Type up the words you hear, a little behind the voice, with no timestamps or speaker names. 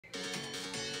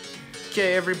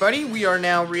Okay, everybody, we are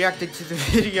now reacting to the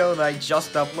video that I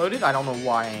just uploaded. I don't know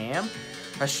why I am.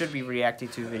 I should be reacting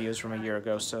to videos from a year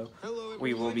ago, so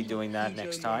we will be doing that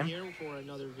next time.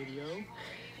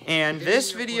 And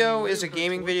this video is a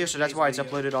gaming video, so that's why it's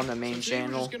uploaded on the main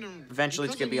channel. Eventually,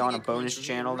 it's going to be on a bonus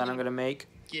channel that I'm going to make.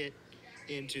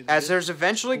 As there's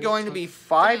eventually going to be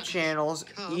 5 channels,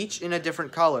 each in a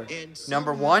different color.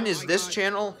 Number 1 is this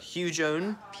channel, Huge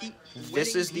Odin.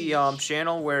 This is the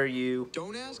channel where you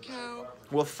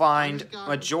will find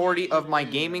majority of my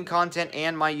gaming content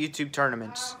and my YouTube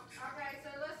tournaments.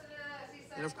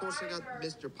 And of course I got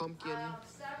Mr. Pumpkin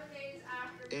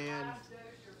and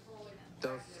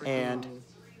the freaking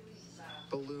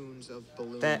balloons of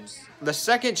balloons. The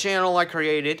second channel I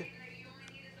created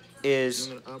is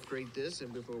I'm gonna upgrade this,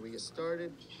 and before we get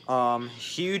started,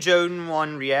 Huge Odin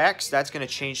 1 Reacts. That's gonna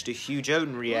change to Huge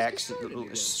Odin Reacts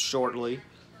shortly.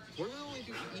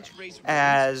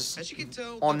 As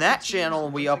on that channel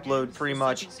we upload pretty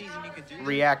much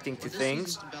reacting to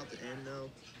things.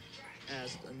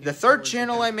 The third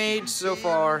channel I made so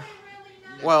far,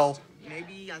 well,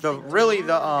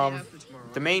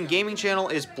 the main gaming channel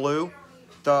is blue.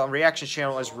 The reaction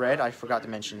channel is red. I forgot to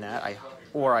mention that.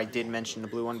 I did mention the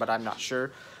blue one, but I'm not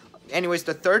sure. Anyways,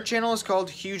 the third channel is called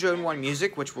Huge Odin 1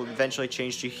 Music, which will eventually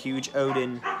change to Huge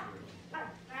Odin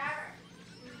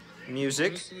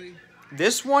Music.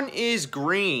 This one is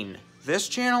green. This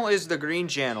channel is the green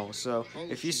channel. So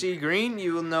if you see green,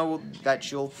 you will know that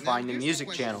you'll find the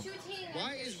music channel.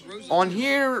 On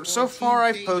here, so far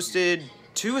I've posted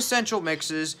 2 essential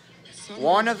mixes.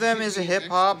 One of them is a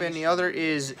hip-hop and the other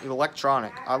is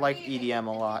electronic. I like EDM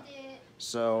a lot,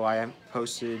 so I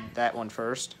posted that one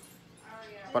first.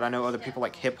 But I know other people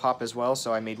like hip-hop as well,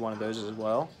 so I made one of those as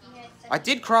well. I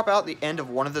did crop out the end of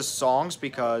one of the songs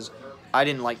because I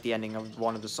didn't like the ending of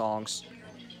one of the songs.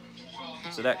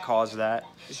 So that caused that.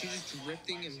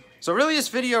 So really this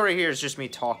video right here is just me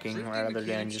talking rather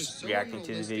than just reacting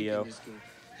to the video.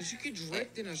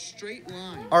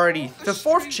 Alrighty, the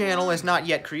 4th channel is not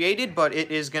yet created, but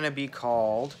it is going to be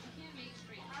called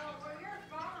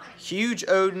Huge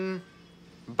Odin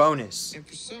Bonus.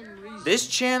 This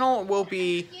channel will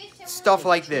be stuff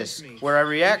like this, where I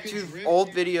react to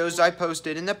old videos I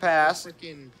posted in the past,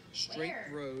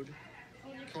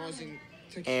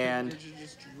 and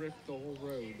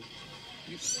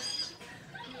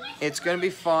it's going to be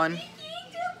fun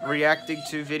reacting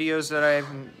to videos that I've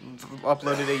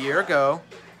uploaded a year ago.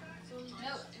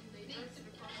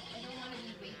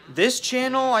 This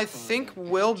channel, I think,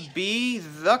 will be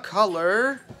the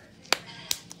color.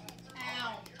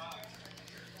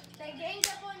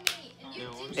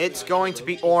 It's going to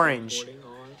be orange.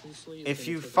 If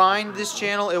you find this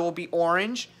channel, it will be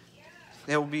orange.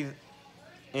 It will be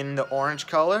in the orange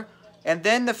color. And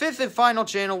then the 5th and final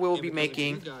channel we'll be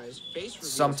making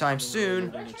sometime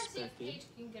soon,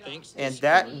 and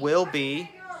that will be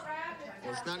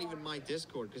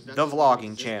the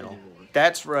vlogging channel.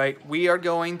 That's right, we are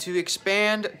going to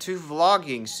expand to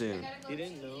vlogging soon.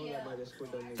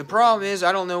 The problem is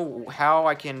I don't know how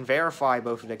I can verify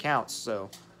both of the accounts, so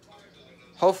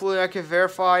hopefully I can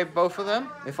verify both of them.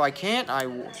 If I can't,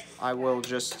 I will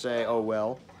just say, oh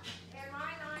well.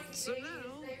 So now,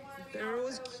 there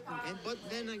was, but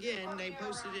then again, they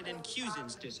posted it in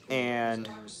Cuzin's Discord. And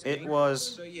it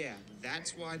was, so yeah,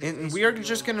 that's why we are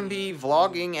just going to be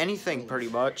vlogging anything pretty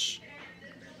much.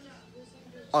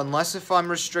 Unless if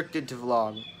I'm restricted to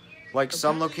vlog. Like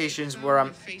some locations where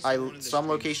some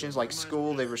locations like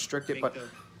school, they restrict it, but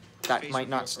that might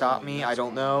not stop me, I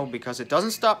don't know, because it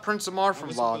doesn't stop Prince Amar from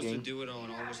vlogging.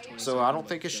 So I don't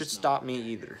think it should stop me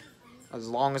either. As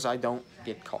long as I don't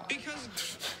get caught.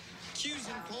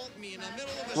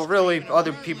 Well, really,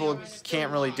 other people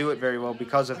can't really do it very well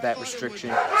because of that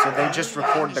restriction, so they just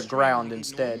record the ground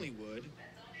instead.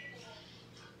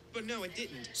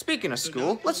 Speaking of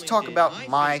school, let's talk about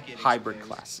my hybrid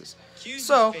classes.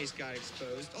 So,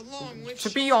 to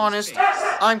be honest,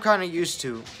 I'm kind of used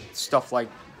to stuff like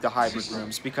the hybrid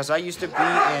rooms, because I used to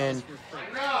be in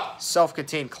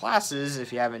self-contained classes,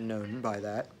 if you haven't known by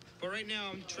that.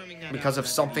 Because of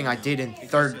something I did in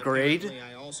 3rd grade.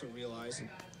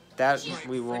 That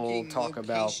we will talk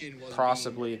about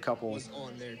possibly a couple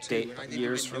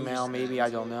years from now, maybe, I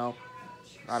don't know.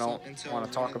 I don't want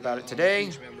to talk about it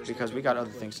today, because we got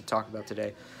other things to talk about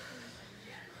today.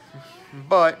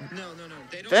 But,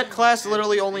 that class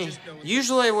literally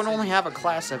usually I would only have a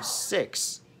class of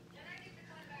 6.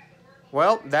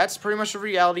 Well, that's pretty much a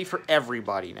reality for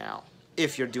everybody now,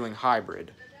 if you're doing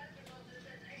hybrid.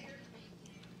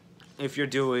 If you're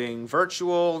doing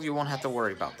virtual, you won't have to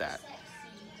worry about that.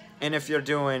 And if you're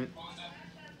doing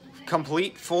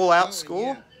complete full-out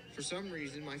school, For some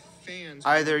reason, my fans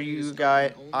either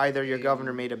your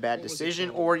governor made a bad decision,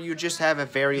 or you just have a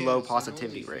very low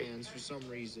positivity rate. For some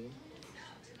reason.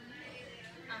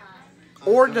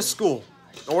 Or the school.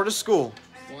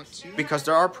 Because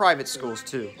there are private schools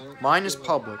too. Mine is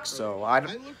public, so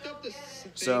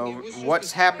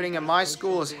what's happening at my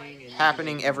school is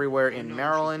happening everywhere in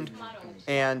Maryland,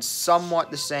 and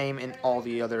somewhat the same in all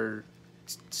the other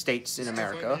states in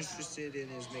America. What I'm interested in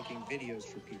is making videos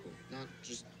for people, not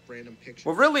just random pictures.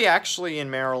 Well, really, actually, in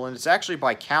Maryland, it's actually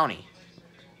by county,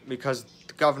 because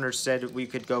the governor said we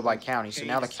could go by county, so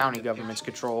now the county governments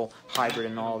control hybrid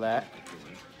and all that.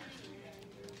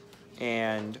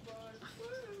 And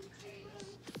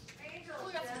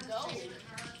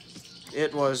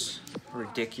it was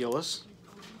ridiculous.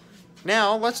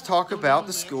 Now, let's talk about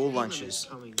the school lunches.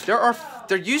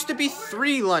 There used to be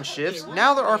 3 lunch shifts,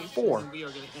 now there are 4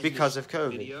 because of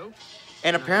COVID.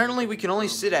 And apparently we can only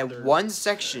sit at one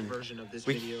section,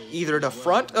 either the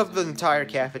front of the entire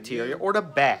cafeteria or the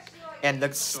back. And the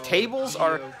tables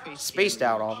are spaced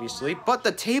out, obviously, but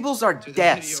the tables are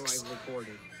desks.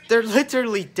 They're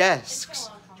literally desks.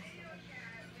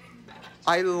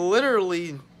 I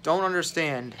literally don't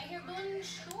understand.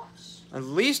 At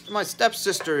least my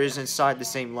stepsister is inside the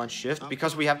same lunch shift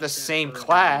because we have the same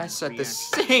class at the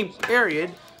same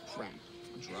period.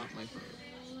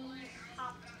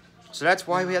 So that's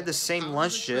why we have the same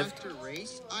lunch shift.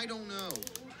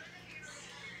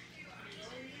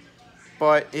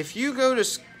 But if you go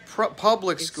to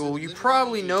public school, you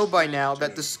probably know by now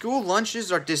that the school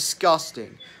lunches are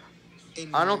disgusting.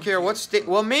 I don't care what state.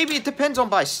 Well, maybe it depends on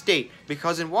by state.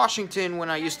 Because in Washington, when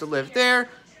I used to live there,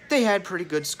 they had pretty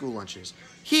good school lunches.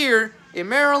 Here, in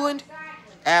Maryland,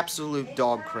 absolute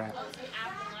dog crap.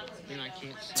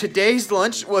 Today's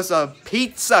lunch was a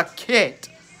pizza kit.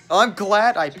 I'm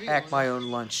glad I packed my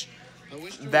own lunch.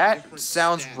 That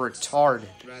sounds retarded.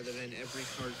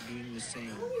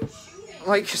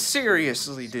 Like,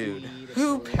 seriously, dude.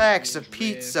 Who packs a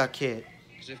pizza kit?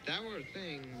 If that were a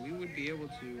thing, we would be able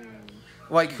to...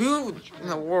 Like, who in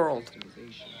the world?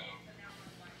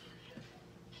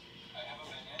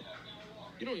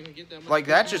 Like,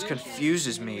 that just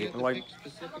confuses me. Like,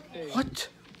 what?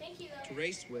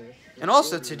 And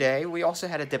also today, we also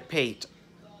had a debate.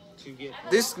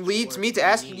 This leads me to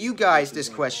asking you guys this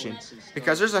question,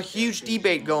 because there's a huge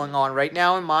debate going on right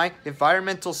now in my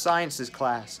environmental sciences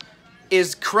class.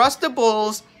 Is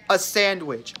Crustables a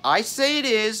sandwich? I say it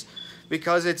is,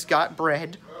 because it's got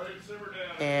bread,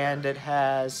 and it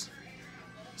has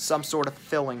some sort of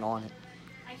filling on it.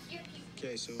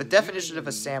 The definition of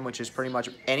a sandwich is pretty much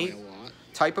any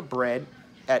type of bread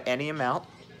at any amount,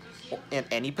 in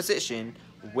any position,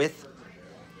 with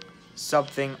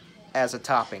something as a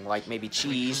topping, like maybe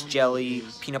cheese, jelly,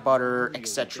 peanut butter,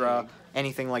 etc.,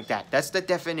 anything like that. That's the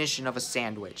definition of a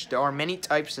sandwich. There are many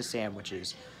types of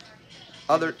sandwiches.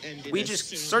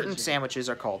 Certain sandwiches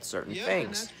are called certain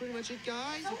things.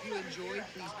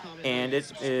 And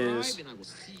it is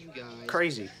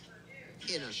crazy.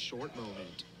 In a short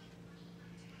moment.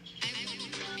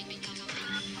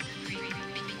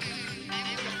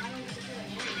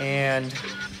 And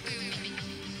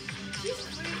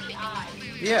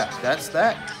yeah, that's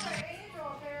that.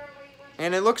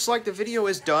 And it looks like the video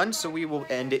is done, so we will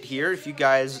end it here. If you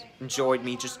guys enjoyed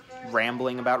me just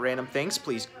rambling about random things,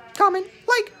 please comment,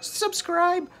 like,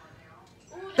 subscribe,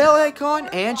 bell icon,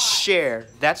 and share.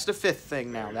 That's the 5th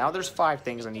thing now. Now there's 5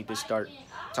 things I need to start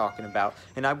talking about.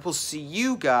 And I will see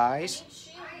you guys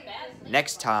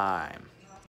next time.